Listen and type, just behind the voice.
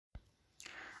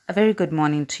A very good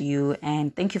morning to you,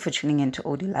 and thank you for tuning in to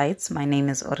Odi Lights. My name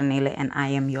is Oronele, and I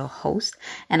am your host.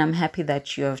 And I'm happy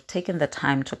that you have taken the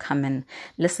time to come and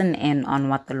listen in on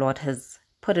what the Lord has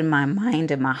put in my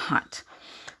mind and my heart.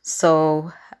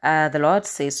 So, the Lord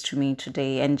says to me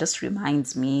today, and just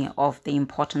reminds me of the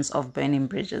importance of burning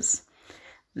bridges.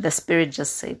 The Spirit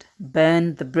just said,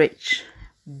 burn the bridge,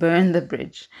 burn the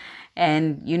bridge.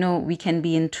 And, we can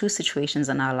be in two situations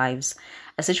in our lives.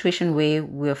 A situation where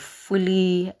we're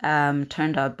fully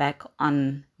turned our back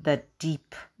on the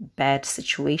deep, bad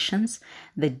situations,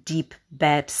 the deep,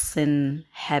 bad sin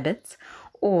habits,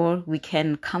 or we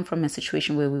can come from a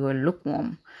situation where we were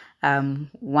lukewarm,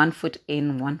 1 foot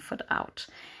in, 1 foot out.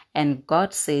 And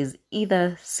God says,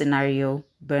 either scenario,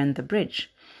 burn the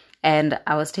bridge. And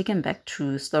I was taken back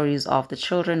to stories of the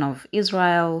children of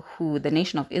Israel, the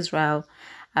nation of Israel,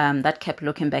 that kept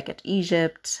looking back at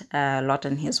Egypt, Lot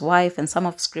and his wife, and some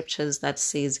of scriptures that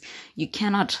says you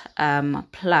cannot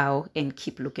plow and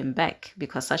keep looking back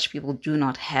because such people do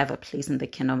not have a place in the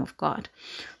kingdom of God.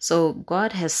 So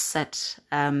God has set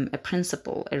a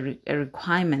principle, a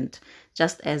requirement,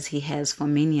 just as he has for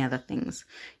many other things.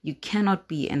 You cannot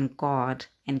be in God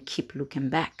and keep looking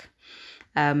back.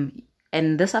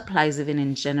 And this applies even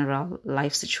in general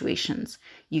life situations.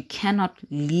 You cannot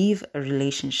leave a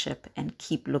relationship and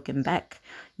keep looking back.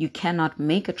 You cannot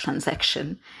make a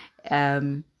transaction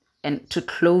and to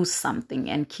close something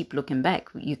and keep looking back.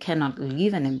 You cannot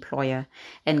leave an employer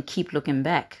and keep looking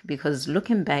back, because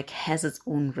looking back has its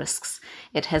own risks.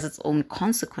 It has its own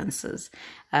consequences.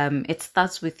 It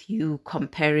starts with you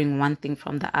comparing one thing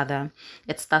from the other.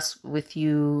 It starts with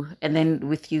you, and then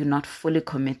with you not fully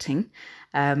committing.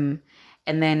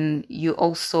 And then you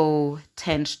also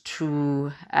tend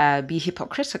to be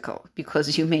hypocritical,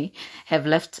 because you may have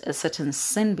left a certain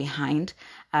sin behind,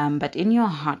 but in your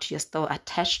heart, you're still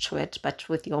attached to it. But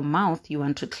with your mouth, you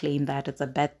want to claim that it's a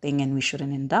bad thing and we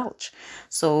shouldn't indulge.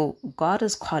 So God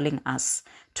is calling us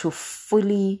to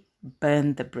fully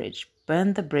burn the bridge.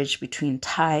 Burn the bridge between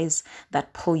ties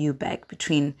that pull you back,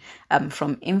 between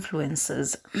from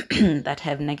influences that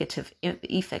have negative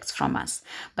effects from us.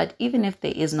 But even if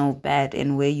there is no bad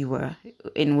in where you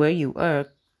were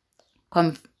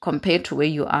compared to where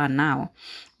you are now,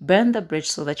 burn the bridge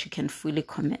so that you can fully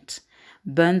commit.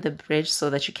 Burn the bridge so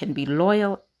that you can be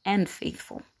loyal and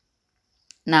faithful.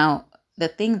 Now, the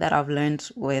thing that I've learned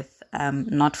with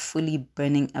not fully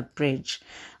burning a bridge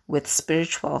with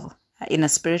in a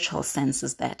spiritual sense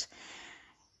is that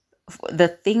the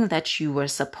thing that you were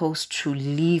supposed to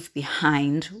leave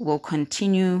behind will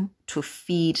continue to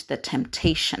feed the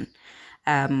temptation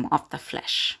of the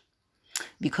flesh,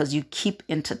 because you keep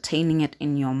entertaining it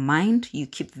in your mind, you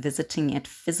keep visiting it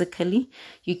physically,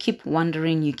 you keep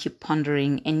wondering, you keep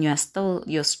pondering, and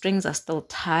your strings are still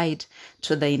tied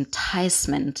to the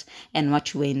enticement and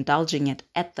what you were indulging in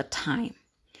at the time.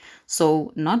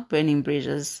 So not burning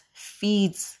bridges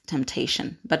feeds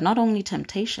temptation, but not only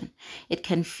temptation, it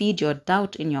can feed your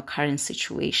doubt in your current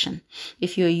situation.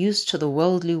 If you're used to the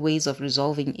worldly ways of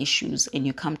resolving issues and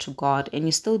you come to God and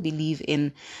you still believe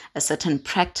in a certain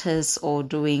practice or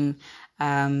doing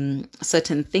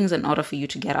certain things in order for you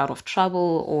to get out of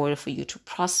trouble or for you to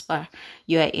prosper,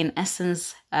 you are in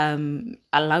essence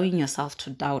allowing yourself to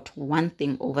doubt one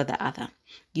thing over the other.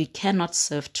 You cannot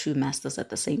serve two masters at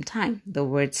the same time. The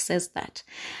word says that.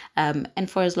 And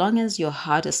for as long as your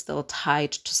heart is still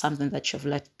tied to something that you've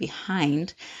left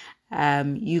behind,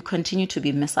 you continue to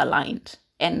be misaligned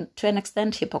and to an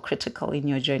extent hypocritical in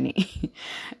your journey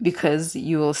because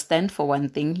you will stand for one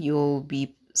thing, you'll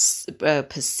be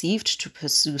perceived to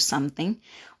pursue something,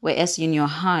 whereas in your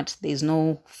heart there's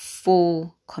no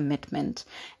full commitment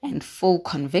and full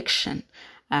conviction,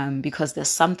 because there's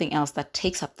something else that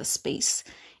takes up the space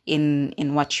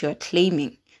in what you're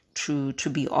claiming to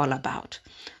be all about.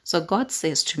 So God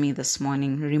says to me this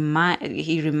morning,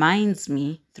 he reminds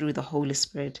me through the Holy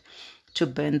Spirit to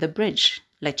burn the bridge.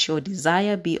 Let your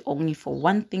desire be only for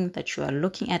one thing that you are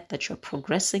looking at, that you're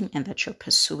progressing and that you're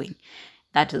pursuing.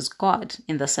 That is God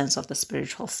in the sense of the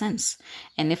spiritual sense.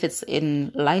 And if it's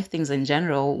in life things in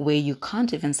general, where you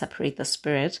can't even separate the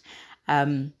spirit,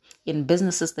 in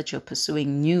businesses that you're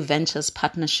pursuing, new ventures,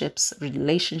 partnerships,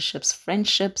 relationships,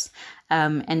 friendships,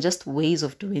 and just ways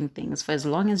of doing things, for as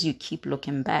long as you keep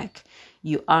looking back,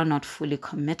 you are not fully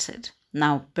committed.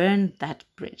 Now burn that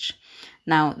bridge.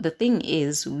 Now, the thing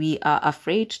is, we are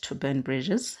afraid to burn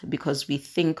bridges because we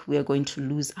think we are going to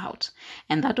lose out.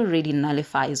 And that already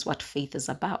nullifies what faith is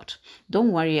about.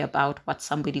 Don't worry about what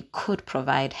somebody could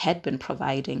provide, had been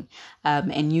providing,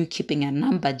 and you keeping a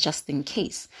number just in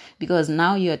case, because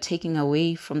now you are taking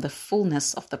away from the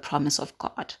fullness of the promise of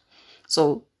God.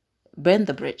 So burn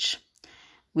the bridge.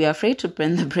 We are afraid to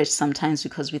burn the bridge sometimes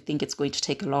because we think it's going to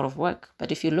take a lot of work.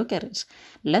 But if you look at it,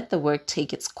 let the work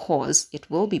take its course. It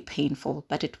will be painful,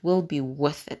 but it will be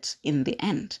worth it in the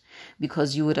end,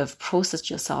 because you would have processed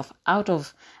yourself out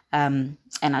of an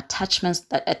attachment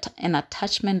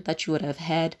that you would have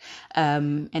had,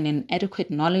 an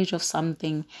inadequate knowledge of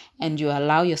something, and you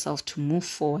allow yourself to move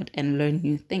forward and learn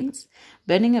new things.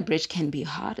 Burning a bridge can be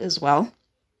hard as well,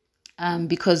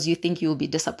 because you think you will be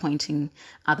disappointing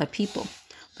other people.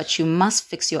 But you must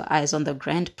fix your eyes on the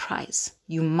grand prize.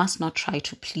 You must not try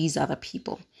to please other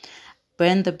people.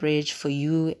 Burn the bridge for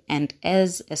you and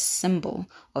as a symbol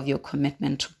of your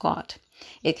commitment to God.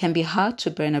 It can be hard to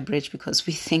burn a bridge because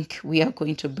we think we are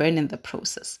going to burn in the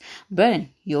process. Burn,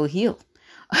 you'll heal.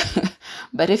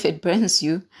 But if it burns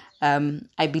you,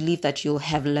 I believe that you'll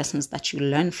have lessons that you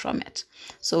learn from it.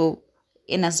 So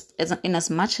in as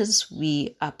much as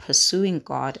we are pursuing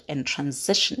God and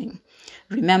transitioning,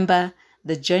 remember,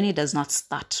 the journey does not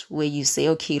start where you say,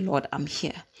 okay, Lord, I'm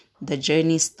here. The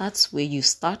journey starts where you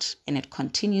start, and it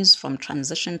continues from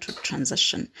transition to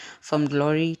transition, from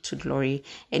glory to glory,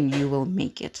 and you will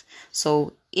make it.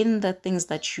 So in the things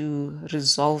that you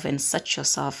resolve and set your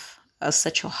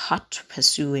heart to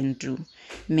pursue and do,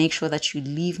 make sure that you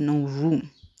leave no room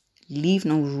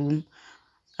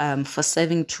for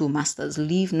serving two masters.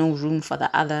 Leave no room for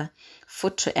the other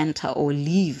foot to enter or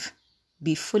leave.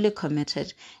 Be fully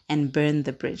committed and burn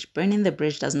the bridge. Burning the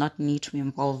bridge does not need to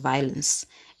involve violence.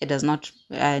 It does not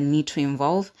need to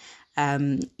involve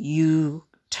you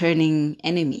turning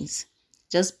enemies.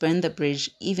 Just burn the bridge,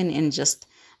 even in just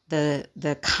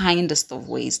the kindest of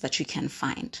ways that you can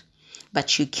find.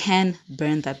 But you can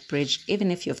burn that bridge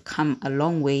even if you've come a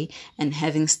long way and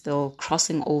having still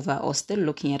crossing over or still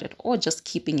looking at it, or just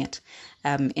keeping it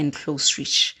in close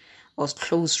reach or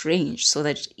close range, so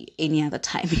that any other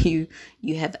time you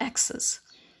have access.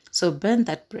 So burn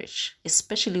that bridge,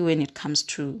 especially when it comes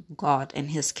to God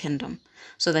and his kingdom,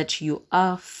 so that you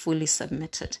are fully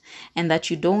submitted and that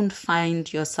you don't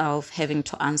find yourself having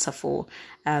to answer for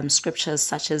scriptures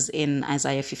such as in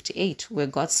Isaiah 58, where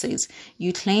God says,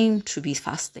 you claim to be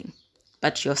fasting,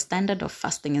 but your standard of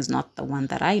fasting is not the one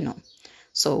that I know.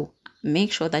 So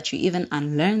make sure that you even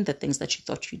unlearn the things that you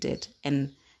thought you did,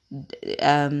 and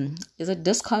is it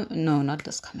no, not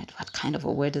discommit, what kind of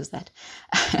a word is that?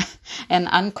 And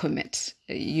uncommit,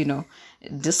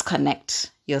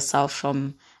 disconnect yourself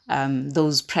from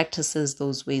those practices,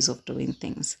 those ways of doing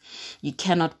things. You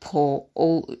cannot pour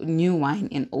new wine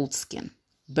in old skin.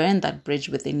 Burn that bridge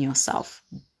within yourself.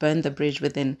 Burn the bridge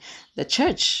within the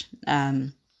church.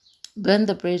 Burn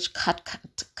the bridge,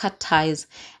 cut ties,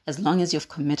 as long as you've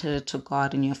committed it to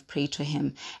God and you've prayed to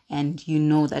him and you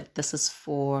know that this is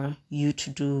for you to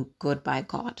do good by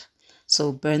God.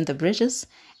 So burn the bridges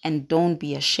and don't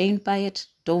be ashamed by it.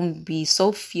 Don't be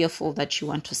so fearful that you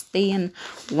want to stay in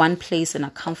one place in a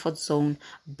comfort zone.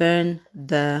 Burn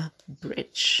the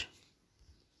bridge.